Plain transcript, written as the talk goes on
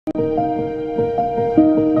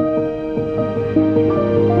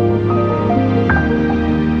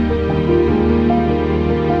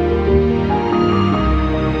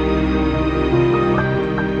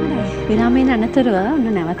අනතුරුව ඔන්න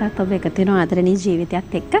නැවතත් ඔබ එකතු වෙනවා ආදරණීය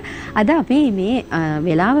ජීවිතයත් එක්ක. අද අපි මේ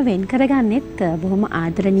වෙලාව වෙන් කරගන්නෙත් බොහොම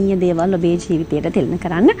ආදරණීය දේවල් ඔබේ ජීවිතයට තිලන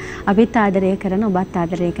කරන්න. අපිත් ආදරය කරන ඔබත්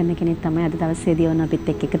ආදරය කරන කෙනෙක් තමයි අද දවසේදී ඔන්න අපිත්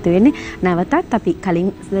එක්ක එකතු වෙන්නේ. නැවතත් අපි කලින්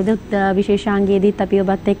විශේෂාංගයේදීත් අපි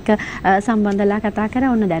ඔබත් එක්ක සම්බන්ධලා කතා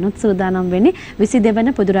කරා. ඔන්න දැනුත් සූදානම් වෙන්නේ 22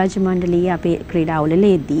 වන පොදු රාජ්‍ය මණ්ඩලීය අපේ ක්‍රීඩා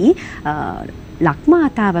උළෙලේදී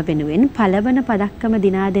ලක්මාතාව වෙනුවෙන් පළවන පදක්කම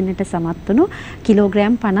දිනා දෙන්නට සමත් වුණු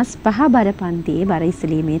කිලෝග්‍රෑම් 55 බර පන්තියේ බර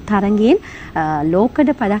ඉසලීමේ තරඟයෙන් ලෝකඩ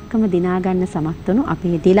පදක්කම දිනා ගන්න සමත් වුණු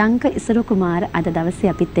අපේ දිලංක ඉසුරු කුමාර අද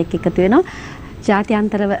දවසේ අපිත් එක්ක එකතු වෙනවා.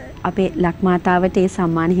 ජාත්‍යන්තරව අපේ ලක්මාතාවට ඒ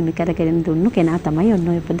සම්මාන හිමි කරගෙන දුන්නු කෙනා තමයි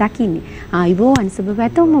ඔන්න ඔය ඔබ දකින්නේ. ආයිබෝවන් සුබ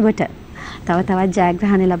පැතුම් ඔබට. තව තවත්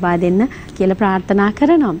ජයග්‍රහණ ලබා දෙන්න කියලා ප්‍රාර්ථනා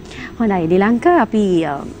කරනවා. හොඳයි දිලංක අපි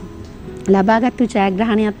ලබාගත්තු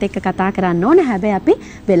ජයග්‍රහණයත් එක්ක කතා කරන්න ඕන. හැබැයි අපි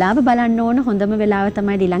වෙලාව බලන්න ඕන. හොඳම වෙලාව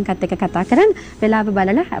තමයි ඩිලංකත් එක්ක කතා කරන්න. වෙලාව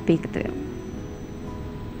බලලා අපි එකතු වෙමු.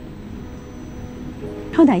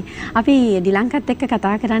 හොඳයි. අපි ඩිලංකත් එක්ක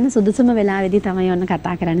කතා කරන්න සුදුසුම වෙලාවේදී තමයි ඔන්න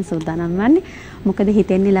කතා කරන්න සූදානම් වන්නේ. මොකද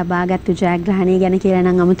හිතෙන්නේ ලබාගත්තු ජයග්‍රහණය ගැන කියලා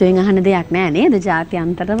නම් අමුතුවෙන් අහන දෙයක් නෑ නේද?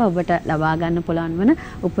 ජාත්‍යන්තරව ඔබට ලබා ගන්න පුළුවන් වන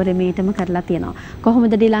උපරිමයටම කරලා තියෙනවා.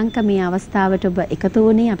 කොහොමද ඩිලංක මේ අවස්ථාවට ඔබ එකතු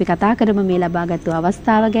වුණේ? අපි කතා කරමු මේ ලබාගත්තු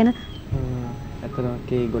අවස්ථාව ගැන.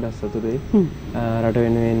 ඇත්තටම ගොඩක් සතුටුයි රට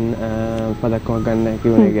වෙනුවෙන් පදක්කමක් ගන්න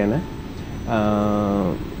කිව්වනේ ගැන.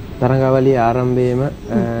 තරඟාවලියේ ආරම්භයේම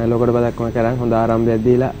ලෝකඩ පදක්කම කරන් හොඳ ආරම්භයක්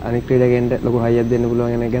දීලා අනික් ක්‍රීඩකයන්ට ලොකු හයියක් දෙන්න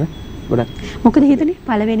පුළුවන් වෙන ගැන ගොඩක්. මොකද හිතුනේ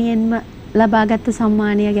පළවෙනියෙන්ම ලබාගත්තු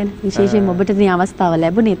සම්මානය ගැන විශේෂයෙන් ඔබට මේ අවස්ථාව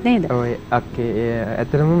ලැබුණෙත් නේද? ඔය අක්කේ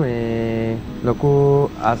ඇත්තටම මේ ලොකු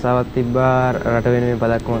ආසාවක් තිබ්බා රට වෙනුවෙන්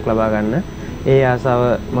පදක්කමක් ලබා ගන්න. ඒ ආසාව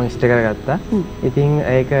මම ඉෂ්ට කරගත්තා. ඉතින්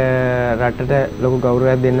ඒක රටට ලොකු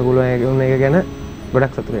ගෞරවයක් දෙන්න පුළුවන් එක ගැන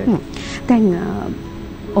ගොඩක් සතුටුයි. දැන්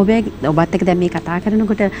ඔබත් එක්ක දැන් මේ කතා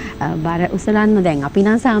කරනකොට බර උසලන්න දැන් අපි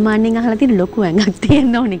නම් සාමාන්‍යයෙන් අහලා තියෙන ලොකු ඇඟක්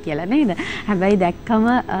තියෙන්න ඕනේ කියලා නේද? හැබැයි දැක්කම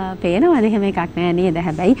පේනවද එහෙම එකක් නෑ නේද?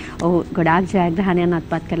 හැබැයි ඔව් ගොඩාක් ජයග්‍රහණයන්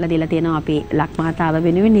අත්පත් කරලා දීලා තියෙනවා අපේ ලක්මාතාව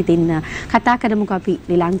වෙනුවෙන්. ඉතින් කතා කරමුකෝ අපි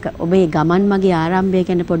ශ්‍රීලංක ඔබේ ගමන් මගේ ආරම්භය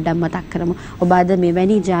ගැන පොඩ්ඩක් මතක් කරමු. ඔබ අද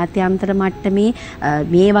මෙවැනි ජාත්‍යන්තර මට්ටමේ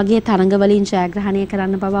මේ වගේ තරඟ වලින් ජයග්‍රහණය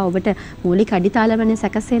කරන්න පවා ඔබට මූලික අඩිතාලමනේ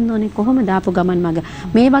සැකසෙන්න ඕනේ. කොහොමද ආපු ගමන් මග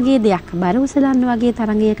මේ වගේ දෙයක් බර උසලන්න වගේ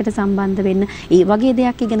තරඟ කට සම්බන්ධ වෙන්න ඒ වගේ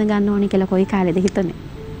දෙයක් ඉගෙන ගන්න ඕනේ කියලා කොයි කාලෙද හිතුනේ?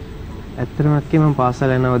 ඇත්තටම මම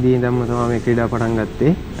පාසල යන අවදියේ ඉඳන්ම තමයි මේ ක්‍රීඩා පටන්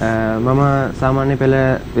ගත්තේ. මම සාමාන්‍ය පෙළ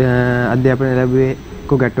අධ්‍යාපනය ලැබුවේ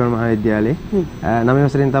කොගට්ටුවන මහාවිද්‍යාලයේ. 9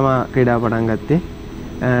 වසරෙන් තමයි ක්‍රීඩාව පටන් ගත්තේ.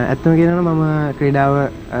 ඇත්තම කියනවා මම ක්‍රීඩාව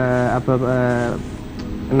අප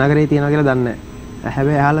නගරේ තියනවා කියලා දන්නේ නැහැ.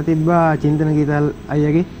 හැබැයි අහලා තිබ්බා චින්තන ගීතල්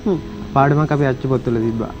අයියාගේ පාඩමක් අපේ අච්චු පොත්වල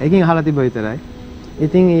තිබ්බා. ඒකෙන් අහලා තිබ්බා විතරයි.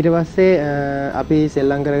 ඉතින් ඊට පස්සේ අපි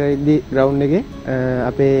සෙල්ලම් කරගද්දි ග්‍රවුන්ඩ් එකේ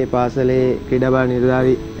අපේ පාසලේ ක්‍රීඩා බල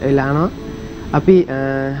නිලධාරී ඇවිල්ලා අහනවා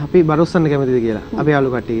අපි බරොස්සන්න කැමතිද කියලා අපේ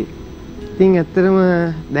යාළු කට්ටියගේ. ඉතින් ඇත්තටම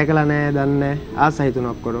දැකලා නැහැ, දන්නේ නැහැ, ආසයි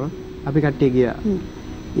තුනක් කොටම අපි කට්ටිය ගියා.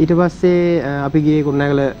 ඊට පස්සේ අපි ගියේ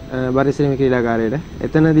කුරුණෑගල බරසිරීමේ ක්‍රීඩාගාරයට.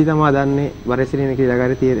 එතනදී තමයි දන්නේ බරසිරීමේ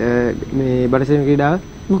ක්‍රීඩාගාරයේ මේ බරසිරීමේ ක්‍රීඩාව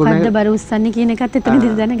මොකද්ද බරොස්සන්නේ කියන එකත්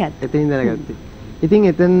එතනදී දැනගත්තා. එතනින් දැනගත්තේ. ඉතින්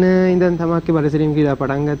එතන ඉඳන් තමයි බරසිරීම ක්‍රීඩාව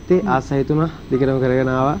පටන් ගත්තේ. ආසයි තුන දිගටම කරගෙන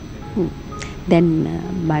ආවා. දැන්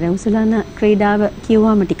බර උසලන ක්‍රීඩාව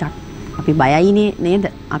කිව්වම ටිකක් අපි බයයිනේ නේද?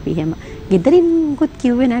 අපි එහෙම ගෙදරින්කුත්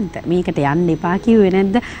කිව්වේ නැද්ද? මේකට යන්න එපා කිව්වේ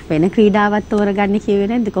නැද්ද? වෙන ක්‍රීඩාවක් තෝරගන්න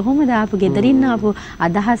කිව්වේ නැද්ද? කොහොමද ආපු ගෙදරින් ආපු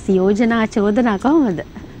අදහස් යෝජනා චෝදනා කොහොමද?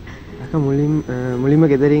 මුලින්ම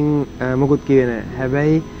ගෙදරින් මොකුත් කිව්වේ නැහැ.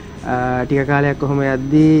 හැබැයි ටික කාලයක් කොහොම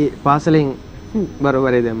යද්දී පාසලෙන්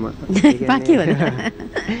බරවරේ දැම්මා. එපා කිව්වද?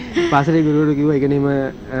 පාසලේ ගුරුවරු කිව්වා ඉගෙනීම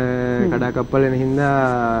කඩා කප්පල් වෙන හින්දා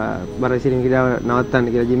බරසිරීම ක්‍රීඩාව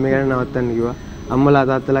නවත්තන්න කියලා ජිම් එක යන නවත්තන්න කිව්වා. අම්මලා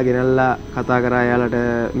තාත්තලා ගෙනල්ලා කතා කරා යාලට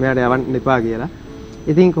මෙයාට යවන්න එපා කියලා.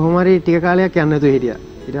 ඉතින් කොහොම හරි ටික කාලයක් යන්න නැතුව හිටියා.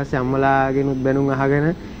 ඊට පස්සේ අම්මලාගෙනුත් බැනුම් අහගෙන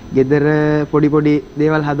ගෙදර පොඩි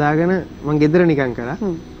දේවල් හදාගෙන මං ගෙදර නිකන් කරා.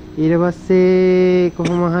 ඊට පස්සේ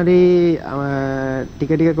කොහොම හරි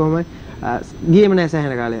ටික කොහොම ගියේම නැහැ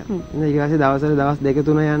සෑහෙන කාලයක්. ඊට පස්සේ දවසට දවස්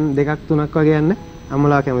 2-3 වගේ යන්න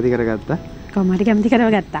අම්මලා කැමති කරගත්තා. කොහොම හරි කැමති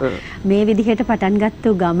කරගත්තා. මේ විදිහට පටන්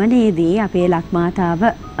ගත්ත ගමනේදී අපේ ලක්මාතාව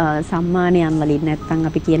සම්මානයන් වලින් නැත්නම්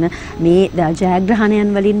අපි කියන මේ ජයග්‍රහණයන්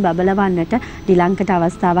වලින් බබලවන්නට ශ්‍රීලංකට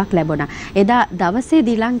අවස්ථාවක් ලැබුණා. එදා දවසේ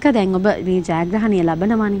ශ්‍රීලංක දැන් ඔබ මේ ජයග්‍රහණය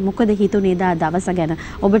ලබනවානේ. මොකද හිතුනේ එදා දවස ගැන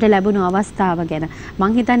ඔබට ලැබුණු අවස්ථාව ගැන?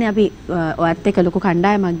 මං හිතන්නේ අපි ඔයත් එක්ක ලොකු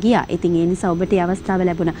කණ්ඩායමක් ගියා. ඉතින් ඒ නිසා ඔබට මේ අවස්ථාව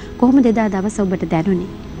ලැබුණා. කොහොමද එදා දවස ඔබට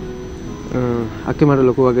දැනුනේ? අක්කේ මට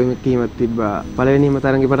ලොකු වගකීමක් තිබ්බා. පළවෙනිම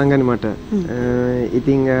තරඟේ පටන් ගන්න මට.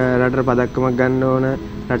 ඉතින් රටට පදක්කමක් ගන්න ඕන,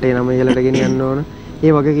 රටේ නම ඉහළට ගෙනියන්න ඕන.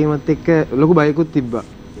 ඒ වගකීමත් එක්ක ලොකු බයකුත් තිබ්බා.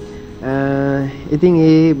 ඉතින්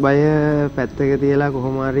ඒ බය පැත්තක තියලා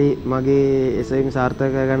කොහොම හරි මගේ එසවීම සාර්ථක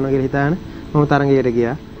කරගන්නවා කියලා හිතාන මම තරඟයට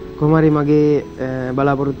ගියා. කොහොම හරි මගේ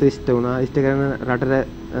බලාපොරොත්තු ඉෂ්ට වුණා. ඉෂ්ට කරන රටට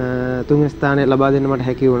තුන්වෙනි ස්ථානය ලබා දෙන්න මට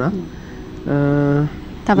හැකි වුණා.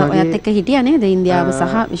 තව ඔයත් එක්ක හිටියා නේද ඉන්දියාව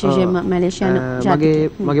සහ විශේෂයෙන්ම මැලේසියානු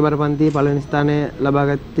ජාතික. මගේ බරපන්තියේ පළවෙනි ස්ථානය ලබා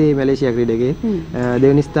ගත්තේ මැලේසියා ක්‍රීඩකයෙක්.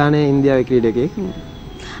 දෙවෙනි ස්ථානය ඉන්දියාවේ ක්‍රීඩකයෙක්.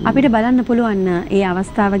 අපිට බලන්න පුළුවන් ඒ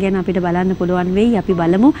අවස්ථාව ගැන අපිට බලන්න පුළුවන් වෙයි. අපි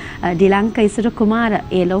බලමු ඩිලංකා ඉසුරු කුමාර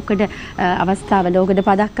ඒ ලෝකඩ අවස්ථාව ලෝකඩ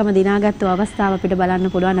පදක්කම දිනාගත්තු අවස්ථාව අපිට බලන්න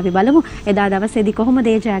පුළුවන්. අපි බලමු එදා දවසේදී කොහොමද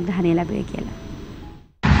ඒ ජයග්‍රහණය ලැබුවේ කියලා.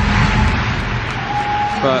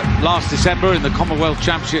 But last December in the Commonwealth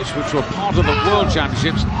Championships, which were part of the World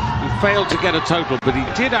Championships, he failed to get a total, but he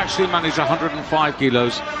did actually manage 105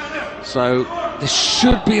 kilos. So there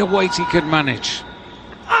should be a weight he can manage.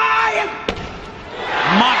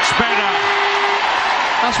 Much better.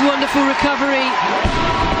 That's wonderful recovery.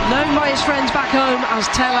 Known by his friends back home as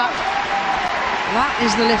Teller. That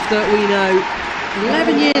is the lifter we know.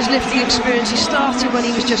 11 years lifting experience. He started when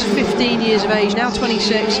he was just 15 years of age, now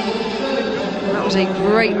 26. That was a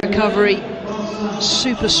great recovery.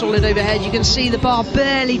 Super solid overhead. You can see the bar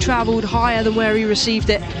barely travelled higher than where he received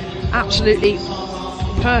it. Absolutely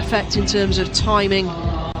perfect in terms of timing.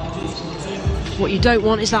 What you don't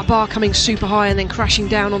want is that bar coming super high and then crashing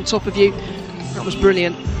down on top of you. That was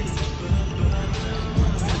brilliant.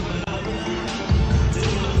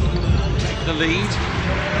 The lead.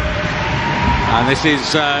 And this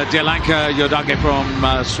is Lanka Yodage from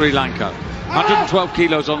Sri Lanka. 112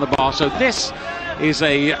 kilos on the bar, so this is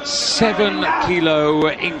a 7 kilo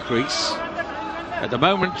increase. At the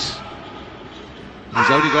moment,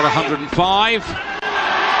 he's only got 105.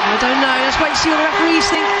 I don't know, let's wait to see what the referees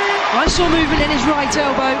think. I saw movement in his right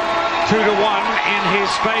elbow. 2-1 in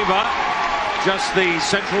his favour. Just the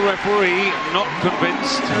central referee not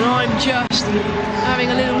convinced. And I'm just having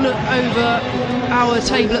a little look over our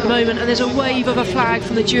table at the moment, and there's a wave of a flag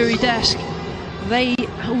from the jury desk. They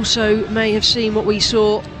also may have seen what we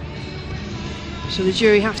saw. So the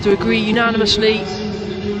jury have to agree unanimously.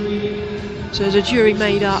 So there's a jury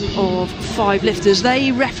made up of 5 lifters.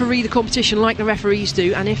 They referee the competition like the referees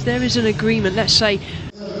do, and if there is an agreement, let's say,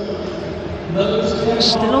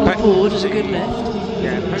 still on the board as a good lift.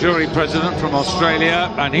 Jury president from Australia,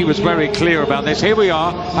 and he was very clear about this. Here we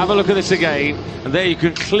are, have a look at this again, and there you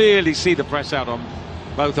can clearly see the press out on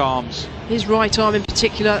both arms. His right arm in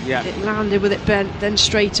particular, it landed with it bent, then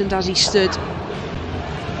straightened as he stood.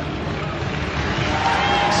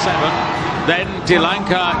 7. Then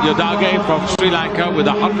Lanka Yodage from Sri Lanka with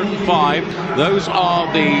 105. Those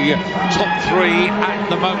are the top 3 at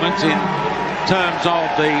the moment in terms of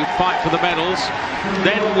the fight for the medals.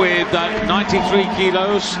 Then with 93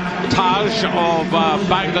 kilos, Taj of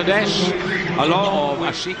Bangladesh, along with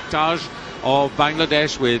Ashik Taj of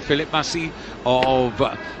Bangladesh, with Philip Massi of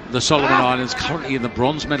the Solomon Islands, currently in the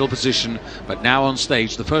bronze medal position, but now on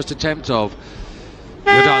stage. The first attempt of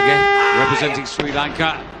Yodage representing Sri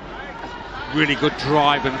Lanka. Really good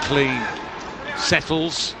drive and clean.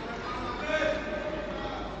 Settles.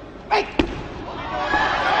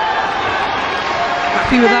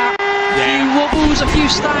 Happy with that. A few wobbles, a few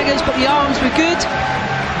staggers, but the arms were good.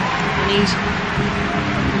 And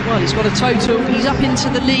he's got a total. He's up into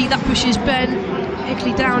the lead. That pushes Ben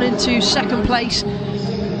Hickley down into second place.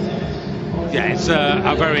 Yeah, it's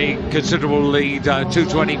a very considerable lead,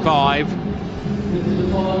 225.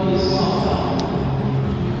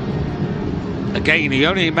 Again, he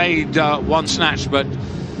only made 1 snatch, but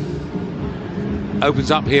opens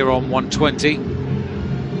up here on 120.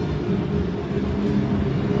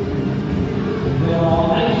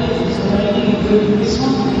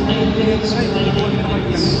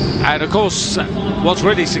 And of course, what's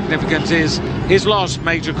really significant is his last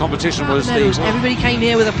major competition was Everybody came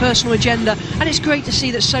here with a personal agenda, and it's great to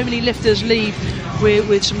see that so many lifters leave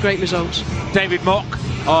with some great results. David Mock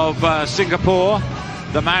of Singapore,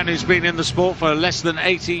 the man who's been in the sport for less than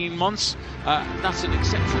 18 months. That's an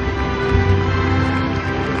exception.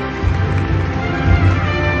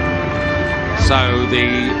 So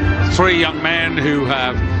the 3 young men who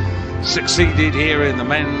have succeeded here in the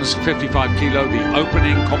men's 55 kilo, the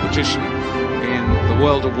opening competition in the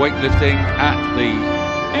world of weightlifting at the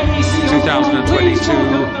 2022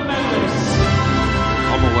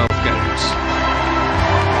 Commonwealth Games.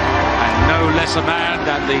 And no less a man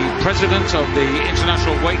than the president of the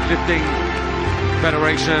International Weightlifting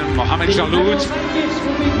Federation, Mohammed Jaloud,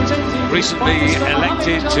 recently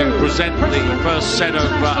elected to present the first set of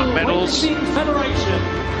medals.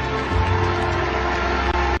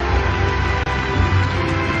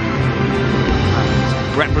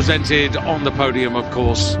 represented on the podium, of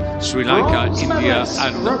course, Sri Lanka, India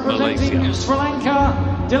and Malaysia. Sri Lanka,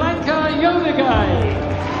 Lanka Yodagay.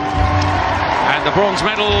 And the bronze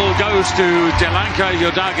medal goes to Lanka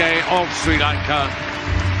Yodagay of Sri Lanka.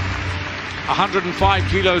 105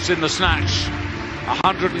 kilos in the snatch,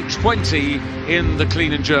 120 in the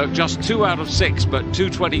clean and jerk, just 2 out of 6, but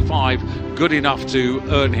 225 good enough to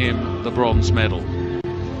earn him the bronze medal.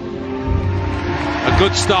 A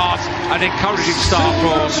good start, an encouraging start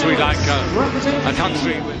for Sri Lanka, a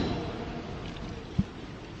country with...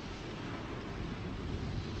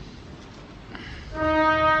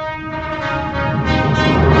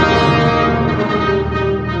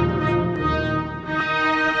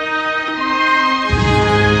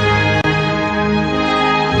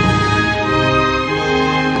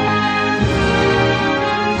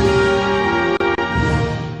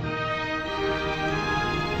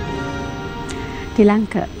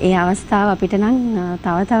 ශ්‍රී ඒ අවස්ථාව අපිට නම්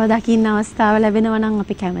තව දකින්න අවස්ථාව ලැබෙනවා නම්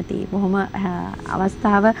අපි කැමතියි. බොහොම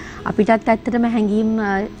අවස්ථාව අපිටත් ඇත්තටම හැංගීම්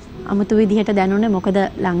අමුතු විදිහට දැනුනේ මොකද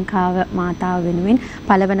ලංකාව මාතාව වෙනුවෙන්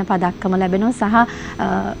පළවෙනි පදක්කම ලැබෙනවා සහ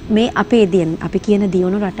මේ අපේ දියන් අපි කියන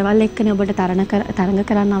දියුණු රටවල් එක්කනේ ඔබට තරඟ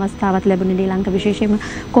කරන්න අවස්ථාවක් ලැබුණේ ශ්‍රී ලංකාව විශේෂයෙන්ම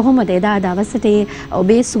කොහොමද එදා දවසට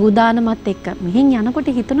ඔබේ සූදානමත් එක්ක මෙහෙන්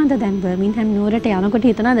යනකොට හිතුණාද දැන් බර්මින්හම් නුවරට යනකොට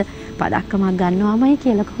හිතුණාද පදක්කමක් ගන්නවාමයි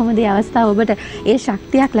කියලා කොහොමද ඒ අවස්ථාව ඔබට ඒ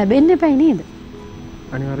ශක්තියක් ලැබෙන්න එපයි නේද?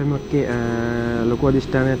 අනිවාර්යයෙන්ම ලොකු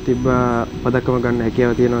අධිෂ්ඨානයක් තිබ්බා පදක්කම ගන්න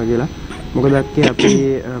හැකියාව තියෙනවා කියලා. මොකද අපි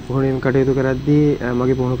පුහුණුවෙන් කටයුතු කරද්දී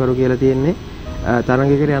මගේ පුහුණුකරු කියලා තියෙන්නේ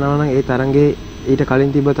තරංගයකට යනවා නම් ඒ තරංගේ ඊට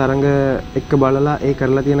කලින් තිබ්බ තරංග එක්ක බලලා ඒ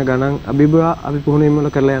කරලා තියෙන ගණන් අපි පුහුණුවෙන් වල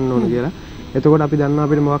කරලා යන්න ඕන කියලා. එතකොට අපි දන්නවා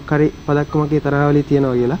අපිට මොකක් හරි පදක්කමක් ඒ තරගාවලියේ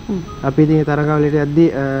තියෙනවා කියලා. අපි ඉතින් ඒ තරගාවලියට යද්දී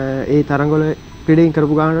ඒ තරංගවල ක්‍රීඩින්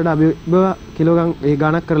කරපු ගානට අපි කිලෝගම් ඒ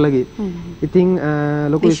ගානක් කරලා ගියේ. ඉතින්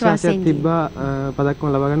ලොකු විශ්වාසයක් තිබ්බා පදක්කම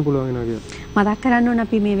ලබා ගන්න පුළුවන් වෙනවා කියලා. මතක් කරන්න ඕන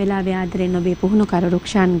අපි මේ වෙලාවේ ආදරෙන් ඔබේ පුහුණුකරු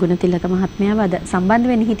රුක්ෂාන් ගුණතිලක මහත්මයාව අද සම්බන්ධ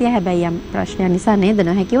වෙන්න හිටියා. හැබැයි යම් ප්‍රශ්නයක් නිසා නේද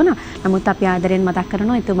නොහැකි වුණා. නමුත් අපි ආදරෙන් මතක්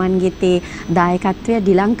කරනවා එතුමන්ගේත් ඒ දායකත්වය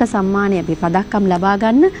ශ්‍රී ලංකා සම්මානය අපි පදක්කම් ලබා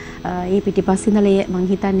ගන්න ඒ පිටිපස්ස ඉඳලා මං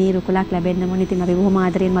හිතන්නේ රුකුලක් ලැබෙන්න ඕනේ. ඉතින් අපි බොහොම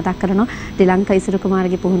ආදරෙන් මතක් කරනවා ශ්‍රී ලංකා ඉසුරු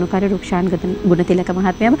කුමාරගේ පුහුණුකරු රුක්ෂාන් ගුණතිලක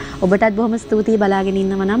මහත්මයාව. ඔබටත් බොහොම ස්තුතියි බලාගෙන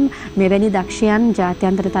ඉන්නව නම් මෙවැනි දක්ෂයන්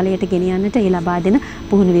ජාත්‍යන්තර තලයට ගෙනියන්නට ඒ ලබා දෙන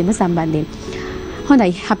පුහුණු වීම සම්බන්ධයෙන්.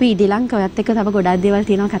 හොඳයි අපි ශ්‍රී ලංකාවත් එක්ක තව ගොඩක් දේවල්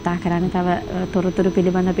තියෙනවා කතා කරන්න. තව තොරතුරු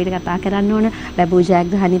පිළිබඳව අපිට කතා කරන්න ඕන. ලැබූ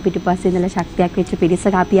ජයග්‍රහණය පිටිපස්සේ ඉඳලා ශක්තියක් වෙච්ච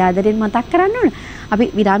පිරිසක අපි ආදරෙන් මතක් කරන්න ඕන. අපි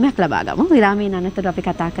විරාමයක් ලබා ගමු. විරාමයෙන් අනතුරු අපි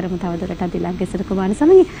කතා කරමු තව දුරටත් ශ්‍රී ලංකා ඉසුරු කුමාර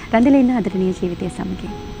සමග රැඳිලා ඉන්න ආදරණීය ජීවිතය සමග.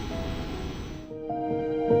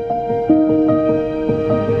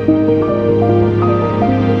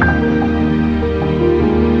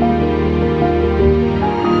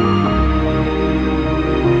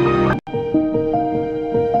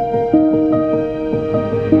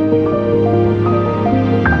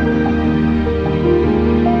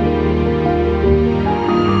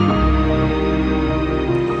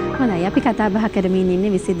 කතා බහ කරමින් ඉන්නේ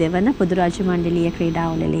 22 වන පොදු රාජ්‍ය මණ්ඩලීය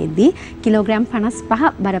ක්‍රීඩාවලදී කිලෝග්‍රෑම්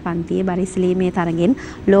 55 බර පන්තියේ බරිසිලීමේ තරගෙන්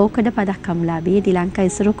ලෝකඩ පදක්කම්ලාභී ශ්‍රී ලංකා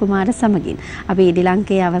ඉසුරු කුමාර සමගින් අපි ශ්‍රී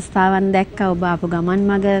ලංකේ අවස්ථාවන් දැක්කා. ඔබ ආපු ගමන්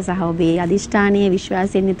මග සහ ඔබේ අධිෂ්ඨානීය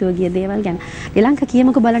විශ්වාසයෙන් යුතුව ගිය දේවල් ගැන ශ්‍රී ලංකා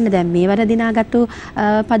කියමුකෝ බලන්න. දැන් මේ වර දිනාගත්තු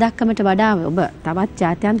පදක්කමට වඩා ඔබ තවත්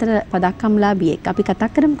ජාත්‍යන්තර පදක්කම්ලාභියෙක්. අපි කතා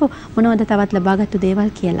කරමුකෝ මොනවද තවත් ලබාගත්තු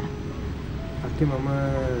දේවල් කියලා. මම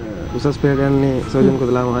උසස් පෙළ ගන්නේ සෝජන්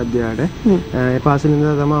කොතලා මහත්තයාට. ඒ පාසලේ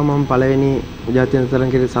ඉඳලා තමයි මම පළවෙනි ජාත්‍යන්තර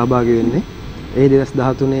තරඟයට සහභාගී වෙන්නේ. ඒ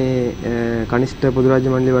 2013 කනිෂ්ඨ පොදු රාජ්‍ය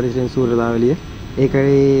මණ්ඩල වරිසින් සූරදාවලිය.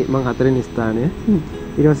 ඒකයි මම හතරවෙනි ස්ථානය.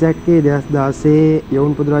 ඊට පස්සේ 2016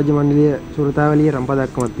 යෝන් පොදු රාජ්‍ය මණ්ඩලීය සූරදාවලිය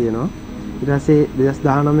රම්පදක්කමක් තියෙනවා. ඊට පස්සේ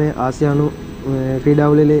 2019 ආසියානු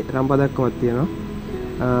ක්‍රීඩාවලේ රම්පදක්කමක් තියෙනවා.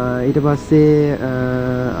 ඊට පස්සේ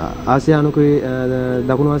ආසියානු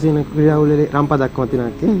දකුණු ආසියානු ක්‍රීඩාවලේ රම්පදක්කමක්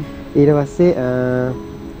තියෙනවා. ඊට පස්සේ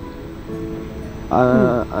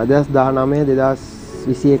 2019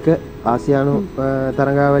 2021 ආසියානු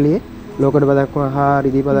තරඟාවලියේ ලෝකඩ පදක්කම හා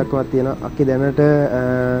රිදී පදක්කමක් තියෙනවා. අක්කේ දැනට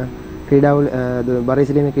ක්‍රීඩාවල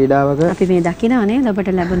බරිසිලීමේ ක්‍රීඩාවක අපි මේ දකිනවා නේද ඔබට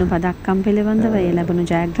ලැබුණු පදක්කම් පිළිබඳව ඒ ලැබුණු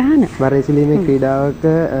ජයග්‍රහණ. බරිසිලීමේ ක්‍රීඩාවක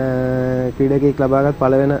ක්‍රීඩකෙක් ලබාගත්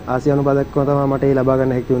පළවෙනි ආසියානු පදක්කම තමයි මට ඒ ලබා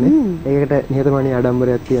ගන්න හැකි වුණේ. ඒකට නිහතමානී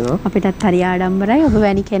ආඩම්බරයක් තියෙනවා. අපිටත් හරි ආඩම්බරයි ඔබ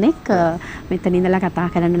වැනි කෙනෙක් මෙතන ඉඳලා කතා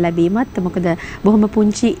කරන්න ලැබීමත්. මොකද බොහොම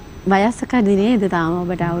පුංචි වයස්සකදී නේද තාම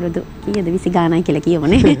ඔබට අවුරුදු කීයද 20 ගානයි කියලා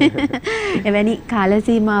කියමුනේ. එවැනි කාල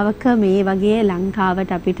සීමාවක මේ වගේ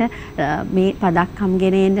ලංකාවට අපිට මේ පදක්කම්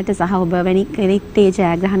ගෙන එන්නට සහ ඔබ වැනි කෙනෙක්ට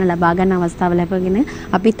ජයග්‍රහණ ලබා ගන්න අවස්ථාව ලැබගෙන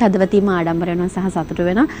අපිත් හදවතින්ම ආඩම්බර වෙනවා සහ සතුටු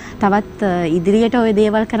වෙනවා. තවත් ඉදිරියට ওই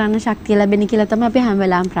දේවල් කරන්න ශක්තිය ලැබෙන කියලා තමයි අපි හැම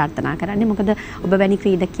වෙලාවෙම ප්‍රාර්ථනා කරන්නේ. මොකද ඔබ වැනි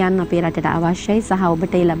ක්‍රීඩකයන් අපේ රටට අවශ්‍යයි සහ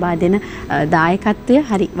ඔබට ඒ ලබා දෙන දායකත්වය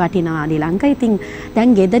හරි වටිනවා ශ්‍රී ලංකාවේ. ඉතින්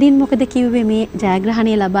දැන් ගෙදරින් මොකද කිව්වේ මේ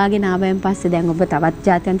ජයග්‍රහණය ලබාගෙන ආවයින් පස්සේ දැන් ඔබ තවත්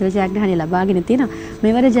ජාත්‍යන්තර ජයග්‍රහණය ලබාගෙන තියෙනවා.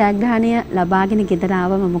 මෙවර ජයග්‍රහණය ලබාගෙන ගෙදර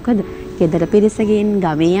ආවම මොකද? ගෙදර පිරිසගෙන්,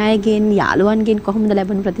 ගමේ අයගෙන්, යාළුවන්ගෙන් කොහොමද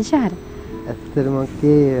ලැබුණු ප්‍රතිචාර? ඇත්තටම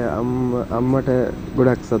අම්මට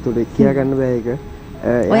ගොඩක් සතුටුයි කියා ගන්න බෑ ඒක.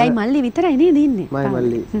 ඔයයි මල්ලි විතරයි නේද ඉන්නේ? මයි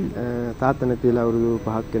මල්ලි. තාත්තා නැති වෙලා අවුරුදු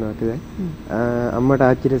 5ක් වෙනවා කියලා. අම්මට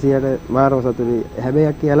ආච්චිට සියට මාරම සතුටුයි. හැබැයි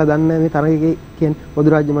අක්කේ යාලා දන්නේ මේ තරගයේ කියන්නේ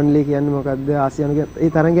පොදු රාජ්‍ය මණ්ඩලය කියන්නේ මොකද්ද? ආසියානු කියන්නේ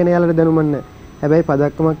ඒ තරග ගැන යාලට දැනුම නැහැ. හැබැයි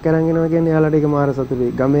පදක්කමක් අරන් එනවා කියන්නේ යාලට ඒක මාර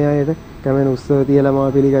සතුටුයි. ගමේ අයට කැමෙන උත්සව තියලා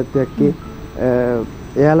මාව පිළිගත්තේ අක්කේ.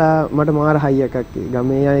 එයාලා මට මාර හයියක් අක්කේ.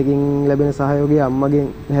 ගමේ අයගෙන් ලැබෙන සහයෝගය, අම්මගෙන්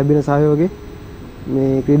ලැබෙන සහයෝගය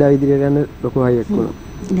මේ ක්‍රීඩාව ඉදිරියට යන ලොකු හයියක් වුණා.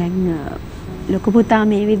 දැන් ලොකු පුතා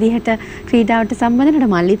මේ විදිහට ක්‍රීඩාවට සම්බන්ධ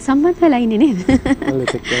වෙනකොට මල්ලිත් සම්බන්ධ වෙලා ඉන්නේ නේද?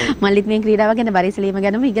 මල්ලිත් මේ ක්‍රීඩාව ගැන බරිස්ලීම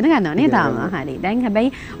ගැනම ඉගෙන ගන්නවා නේද තාම? හරි. දැන්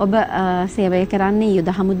හැබැයි ඔබ සේවය කරන්නේ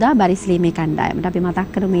යුද හමුදා බරිස්ලීමේ කණ්ඩායමට. අපි මතක්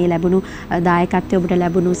කරමු මේ ලැබුණු දායකත්වය ඔබට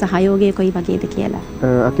ලැබුණු සහයෝගය කොයි වගේද කියලා.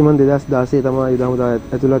 අකි මන් 2016 තමයි යුද හමුදා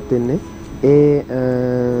ඇතුළත් වෙන්නේ.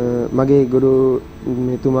 මගේ ගුරු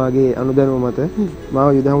මෙතුමාගේ අනුදැනුම මත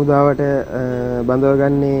මාව යුද හමුදාවට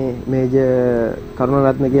බඳවගන්නේ මේජර්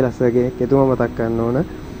කරුණරත්න කියලා සර් කෙනෙක්. එතුමා මතක් කරන්න ඕන.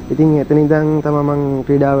 ඉතින් එතන ඉඳන් තමයි මම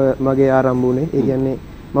ක්‍රීඩාව මගේ ආරම්භ වුණේ. ඒ කියන්නේ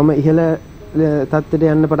මම ඉහළ තත්ත්වයට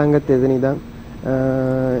යන්න පටන් ගත්තේ එතන ඉඳන්.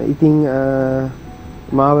 ඉතින්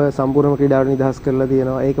මාව සම්පූර්ණ ක්‍රීඩාවට නිදහස් කරලා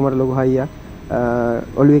තියෙනවා. ඒක මට ලොකු හයියක්.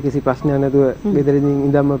 ඔළුවේ කිසි ප්‍රශ්නයක් නැතුව ගෙදරින්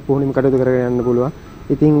ඉඳන්ම පුහුණුවීම් කටයුතු කරගෙන යන්න පුළුවන්.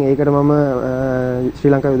 ඉතින් ඒකට මම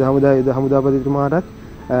ශ්‍රී ලංකා යුද හමුදාපතිතුමාටත්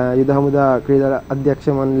යුද හමුදා ක්‍රීඩා අධ්‍යක්ෂ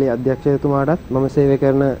මණ්ඩලයේ අධ්‍යක්ෂතුමාටත් මම සේවය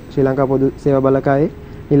කරන ශ්‍රී ලංකා පොදු සේවා බලකායේ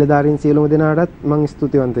නිලධාරීන් සියලුම දෙනාටත් මම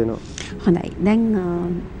ස්තුතිවන්ත වෙනවා. හොඳයි. දැන්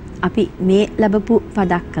අපි මේ ලැබපු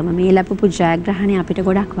පදක්කම මේ ලැබපු ජයග්‍රහණය අපිට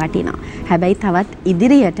ගොඩක් වටිනවා. හැබැයි තවත්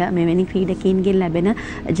ඉදිරියට මෙවැනි ක්‍රීඩකයින්ගෙන් ලැබෙන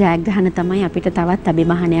ජයග්‍රහණ තමයි අපිට තවත්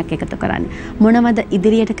අභිමානයක් එකතු කරන්නේ. මොනවද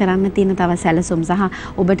ඉදිරියට කරන්න තියෙන තව සැලසුම් සහ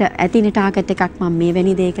ඔබට ඇතින ටාගට් එකක් මම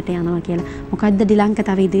මෙවැනි දෙයකට යනවා කියලා. මොකද්ද ඩිලංක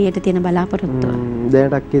තව ඉදිරියට තියෙන බලාපොරොත්තුව?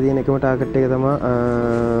 දැනට අක්කේ තියෙන එකම ටාගට් එක තමයි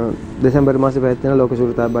දෙසැම්බර් මාසේ පැවැත්වෙන ලෝක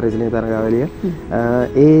ශූරතා බරිසිලීමේ තරගාවලිය.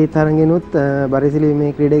 ඒ තරගෙනුත්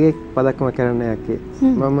බරිසිලීමේ ක්‍රීඩකෙක් පදක්කමක් කරන්න යක්කේ.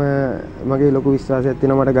 මම මගේ ලොකු විශ්වාසයක්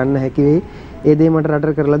තියෙනවා මට ගන්න හැකි වෙයි. ඒ දේ මට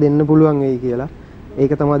රටට කරලා දෙන්න පුළුවන් වෙයි කියලා.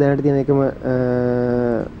 ඒක තමයි දැනට තියෙන එකම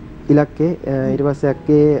ඉලක්කය. ඊට පස්සේ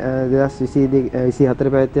අක්කේ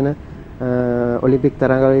 2024 පැවැත්වෙන ඔලිම්පික්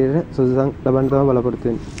තරගාවලියට සුදුසුකම් ලබන්න තමයි බලාපොරොත්තු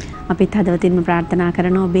වෙන්නේ. අපිත් හදවතින්ම ප්‍රාර්ථනා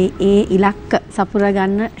කරනවා ඔබේ ඒ ඉලක්ක සපුර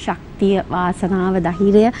ගන්න ශක්තිය, වාසනාව,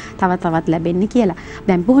 ධෛර්යය තවත් ලැබෙන්න කියලා.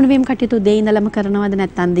 දැන් පුහුණුවීම් කටයුතු දෙයි ඉඳලම කරනවද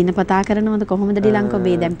නැත්නම් දිනපතා කරනවද? කොහොමද ඩිලංක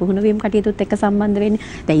ඔබේ දැන් පුහුණුවීම් කටයුතුත් එක්ක සම්බන්ධ වෙන්නේ?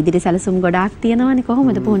 දැන් ඉදිරි සැලසුම් ගොඩාක් තියෙනවානේ.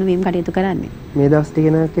 කොහොමද පුහුණුවීම් කටයුතු කරන්නේ? මේ දවස් ටික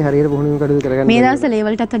නෑකේ හරියට පුහුණුවීම් කටයුතු කරගන්න. මේ දවස්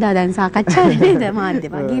ලේවල්ටත් වඩා දැන් සාකච්ඡා නේද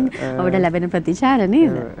මාධ්‍යමකින් ඔබට ලැබෙන ප්‍රතිචාර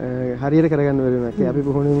නේද? හරියට කරගන්න බැරි නෑ. අපි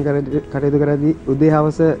පුහුණුවීම් කටයුතු කරද්දී උදේ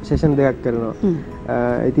හවස සෙෂන් දෙකක් කරනවා.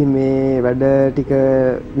 ඉතින් මේ වැඩ ටික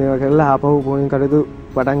මේවා කරලා ආපහු පුහුණුවීම් කටයුතු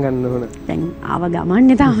පටන් ගන්න ඕන. දැන් ආව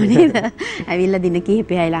ගමන්නේ තාම නේද? ඇවිල්ලා දින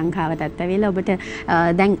කිහිපයයි ලංකාවටත් ඇවිල්ලා ඔබට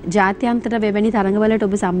දැන් ජාත්‍යන්තර වෙවැනි තරඟවලට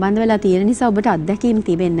ඔබ සම්බන්ධ වෙලා තියෙන නිසා ඔබට අත්දැකීම්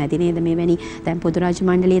තිබෙන්නේ නැති නේද? මෙවැනි දැන් පොදු රාජ්‍ය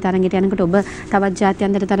මණ්ඩලයේ තරඟයට යනකොට ඔබ තවත්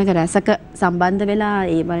ජාත්‍යන්තර තරඟ රැසක සම්බන්ධ වෙලා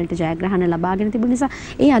ඒ වලට ජයග්‍රහණ ලබාගෙන තිබුණ නිසා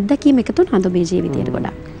ඒ අත්දැකීම් එකතු වුණාද ඔබේ ජීවිතයට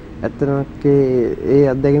ගොඩක්? ඇත්තටම ඒ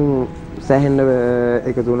අත්දැකීම් සෑහෙන්න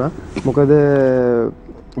එකතු වුණා. මොකද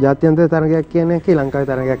ජාත්‍යන්තර තරගයක් කියන්නේ ශ්‍රී ලංකාවේ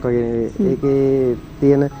තරගයක් වගේ නෙවෙයි. ඒකේ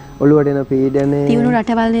තියෙන ඔළුවට එන පීඩනේ තියුණු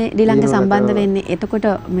රටවල්නේ ශ්‍රී සම්බන්ධ වෙන්නේ. එතකොට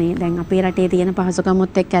මේ දැන් අපේ රටේ තියෙන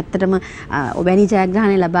පහසුකමුත් එක්ක ඇත්තටම ඔබැනි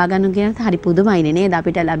ජයග්‍රහණ ලබා ගන්න කියන හරි පුදුමයිනේ නේද?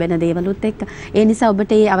 අපිට ලැබෙන දේවලුත් එක්ක. ඒ නිසා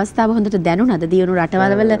ඔබට මේ අවස්ථාව හොඳට දැනුණාද? දියුණු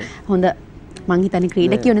රටවල් වල හොඳ මං හිතන්නේ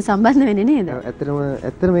ක්‍රීඩකයෝනේ සම්බන්ධ වෙන්නේ නේද?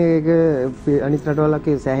 ඇත්තටම මේක අනිත් රටවල්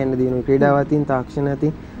එක්ක සෑහෙන්න දියුණු ක්‍රීඩාව අතින් තාක්ෂණ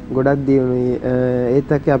අතින් ගොඩක් දියුණුයි. ඒත්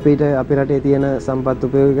එක්ක අපිට අපේ රටේ තියෙන සම්පත්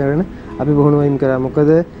උපයෝග කරගෙන අපි පුහුණුවීම් කරා.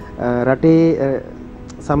 මොකද රටේ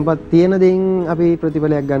සම්පත් තියෙන දෙයින් අපි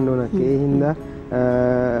ප්‍රතිඵලයක් ගන්න ඕන. ඒ හින්දා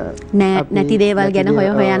නැති දේවල් ගැන හොය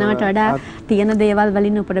යනවට වඩා තියෙන දේවල්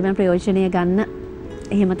වලින් උපරිම ප්‍රයෝජනය ගන්න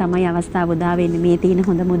එහෙම තමයි අවස්ථාව උදා වෙන්නේ. මේ තියෙන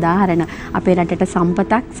හොඳම උදාහරණ අපේ රටට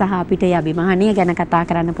සම්පතක් සහ අපිට ඒ අභිමානය ගැන කතා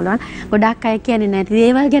කරන්න පුළුවන්. ගොඩක් අය කියන්නේ නැති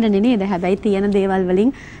දේවල් ගැන නේද? හැබැයි තියෙන දේවල්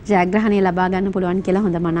වලින් ජයග්‍රහණය ලබා ගන්න පුළුවන් කියලා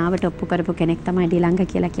හොඳ මනාවට ඔප්පු කරපු කෙනෙක් තමයි ඩිලංක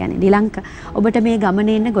කියලා කියන්නේ. ඩිලංක ඔබට මේ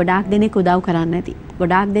ගමනේ ඉන්න ගොඩාක් දෙනෙක් උදව් කරන්න ඇති.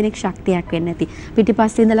 ගොඩාක් දෙනෙක් ශක්තියක් වෙන්න ඇති.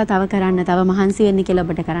 පිටිපස්සේ ඉඳලා තව කරන්න, තව මහන්සි වෙන්න කියලා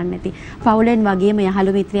ඔබට කරන්න ඇති. පවුලෙන් වගේම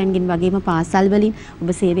යහළු මිත්‍රයන්ගෙන් වගේම පාසල් වලින්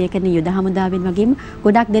ඔබ සේවය කරන යුද හමුදාවෙන් වගේම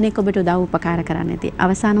ගොඩක් දෙනෙක් ඔබට උදව් උපකාර කරන්න ඇති.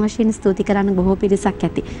 අවසාන වශයෙන් ස්තුති කරන්න බොහෝ පිරිසක්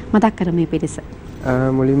ඇති. මතක් කර මේ පිරිස.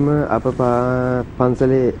 මුලින්ම අප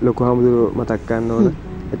පන්සලේ ලොකු හමුදුරුවෝ මතක් ගන්න ඕන.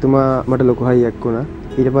 එතුමා මට ලොකු හයියක් වුණා.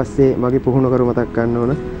 ඊට පස්සේ මගේ පුහුණුකරු මතක් ගන්න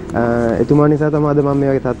ඕන. එතුමා නිසා තමයි අද මම මේ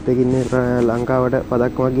වගේ තත්ත්වයක ඉන්නේ. ලංකාවට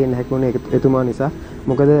පදක්කමක් ගේන්න හැකුනේ එතුමා නිසා.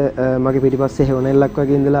 මොකද මගේ පිටිපස්සේ හෙවණෙල්ලක්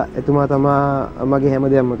වගේ ඉඳලා එතුමා තමයි මගේ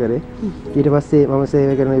හැමදේම කරේ. ඊට පස්සේ මම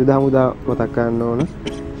සේවය කරන යුද හමුදා මතක් ගන්න ඕන.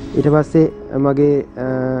 ඊට පස්සේ මගේ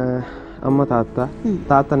අම්මා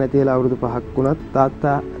තාත්තා නැති වෙලා අවුරුදු 5ක් වුණත්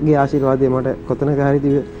තාත්තාගේ ආශිර්වාදය මට කොතනක හරි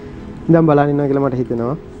ඉඳන් බලන් ඉන්නවා කියලා මට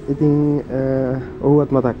හිතෙනවා. ඉතින්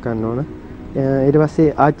ඔහුවත් මතක් ගන්න ඕන. ඊට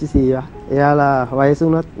පස්සේ ආච්චි සීයා එයාලා වයස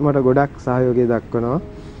වුණත් මට ගොඩක් සහයෝගය දක්වනවා.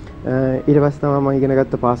 ඊට පස්සේ තමයි මම ඉගෙන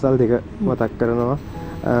ගත්ත පාසල් දෙක මතක් කරනවා.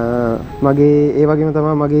 මගේ ඒ වගේම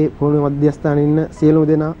තමයි මගේ පුහුණු මධ්‍යස්ථානයේ ඉන්න සියලුම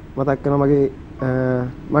දෙනා මතක් කරනවා. මගේ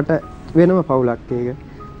මට වෙනම පවුලක් ඒක.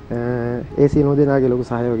 ඒ සියලුම දෙනාගේ ලොකු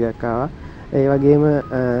සහයෝගයක් ආවා. ඒ වගේම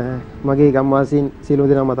මගේ ගම්වාසීන් සියලුම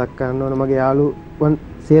දෙනා මතක් කරන්න ඕන. මගේ යාළුවන්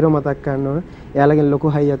සේරම මතක් කරන්න ඕන. එයාලගෙන් ලොකු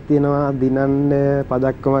හයියක් තියෙනවා දිනන්න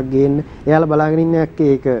පදක්කමක් ගේන්න. එයාලා බලාගෙන ඉන්න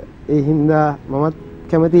ඒක. ඒ හින්දා මමත්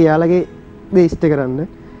කැමති එයාලගේ දේ ඉෂ්ට කරන්න.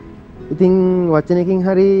 ඉතින් වචනකින්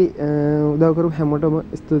හරි උදව් කරු හැමෝටම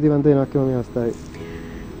ස්තුතිවන්ත වෙනවා කියලා මේ අවස්ථාවේ.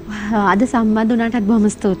 අද සම්බන්ධ වුණාටත් බොහොම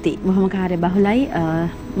ස්තුතියි. බොහොම කාර්යබහුලයි.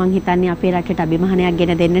 මං හිතන්නේ අපේ රටට අභිමානයක්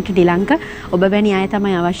ගෙන දෙන්නට ඩිලංක ඔබ වැනි අය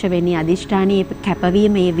තමයි අවශ්‍ය වෙන්නේ. අදිෂ්ඨානයේ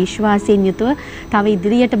කැපවීම, මේ විශ්වාසයෙන් යුතුව තව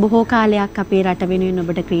ඉදිරියට බොහෝ කාලයක් අපේ රට වෙනුවෙන්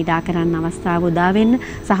ඔබට ක්‍රීඩා කරන්න අවස්ථාව උදා වෙන්න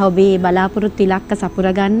සහ ඔබේ බලාපොරොත්තු ඉලක්ක සපුර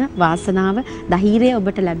ගන්න වාසනාව, ධෛර්යය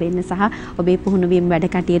ඔබට ලැබෙන්න සහ ඔබේ පුහුණුවීම් වැඩ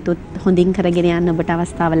කටයුතු හොඳින් කරගෙන යන්න ඔබට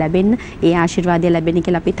අවස්ථාව ලැබෙන්න, ඒ ආශිර්වාදය ලැබෙන්න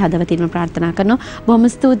කියලා අපි හදවතින්ම ප්‍රාර්ථනා කරනවා. බොහොම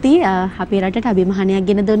ස්තුතියි අපේ රටට අභිමානයක්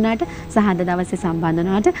ගෙන දුන්නාට සහ අද දවසේ සම්බන්ධ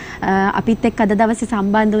වුණාට. අපිත් එක්ක අද දවසේ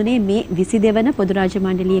සම්බන්ධ වුණේ මේ 22 වන පොදු රාජ්‍ය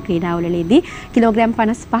මණ්ඩලීය ක්‍රීඩාවලදී කිලෝග්‍රෑම්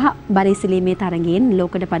 55 බර ඉසිලීමේ තරගයෙන්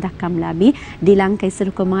ලෝකඩ පදක්කම්ලාභී ඩිලංක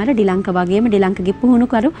ඉසුරු කුමාර, ඩිලංක වගේම ඩිලංකගේ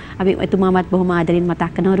පුහුණුකරු අපි එතුමාවත් බොහොම ආදරෙන්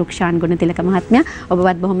මතක් කරනවා. රුක්ෂාන් ගුණතිලක මහත්මයා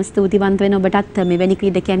ඔබවත් බොහොම ස්තුතිවන්ත වෙන ඔබටත් මෙවැනි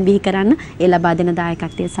ක්‍රීඩකයන් බිහි කරන්න ඒ ලබා දෙන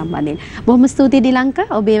දායකත්වයේ සම්බන්ධයෙන් බොහොම ස්තුතියි ඩිලංක.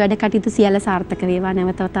 ඔබේ වැඩ කටයුතු සියල්ල සාර්ථක වේවා.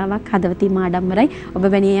 නැවත වතාවක් හදවතින්ම ආඩම්බරයි ඔබ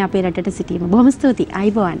වැනි අපේ රටට සිටීම. බොහොම ස්තුතියි.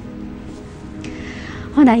 අයිබෝවන්.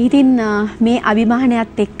 හොඳයි. ඉතින් මේ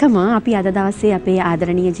අභිමානයත් එක්කම අපි අද දවසේ අපේ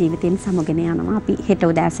ආදරණීය ජීවිතයෙන් සමුගෙන යනවා. අපි හෙට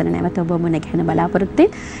උදෑසන නැවත ඔබ මුණ ගැහෙන බලාපොරොත්තු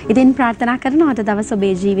වෙන. ඉතින් ප්‍රාර්ථනා කරනවා අද දවස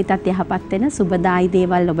ඔබේ ජීවිතත් යහපත් වෙන, සුබදායි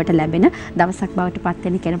දේවල් ඔබට ලැබෙන දවසක් බවට පත්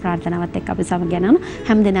වෙන කියන ප්‍රාර්ථනාවත් එක්ක අපි සමග යනවා.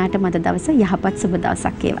 හැම දිනාටම අද දවස යහපත් සුබ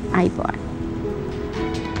දවසක් වේවා. අයිබෝවන්.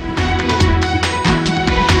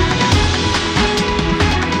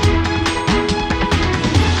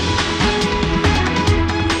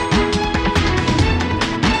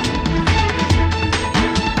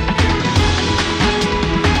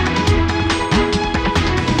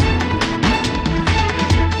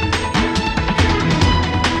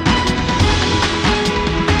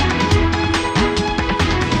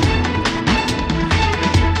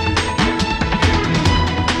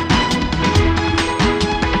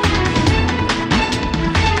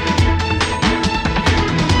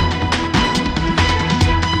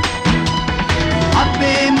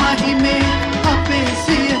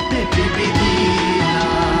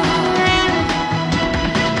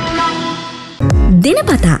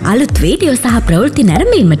 දිනපතා අලුත් වීඩියෝ සහ ප්‍රවෘත්ති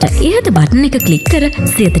නැරඹීමට ඉහත බටන් එක ක්ලික් කර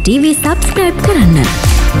සියත TV සබ්ස්ක්‍රයිබ් කරන්න.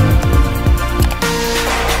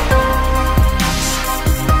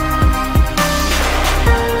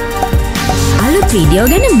 අලුත් වීඩියෝ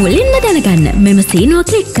ගැන මුලින්ම දැනගන්න මෙම සීනුව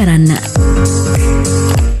ක්ලික් කරන්න.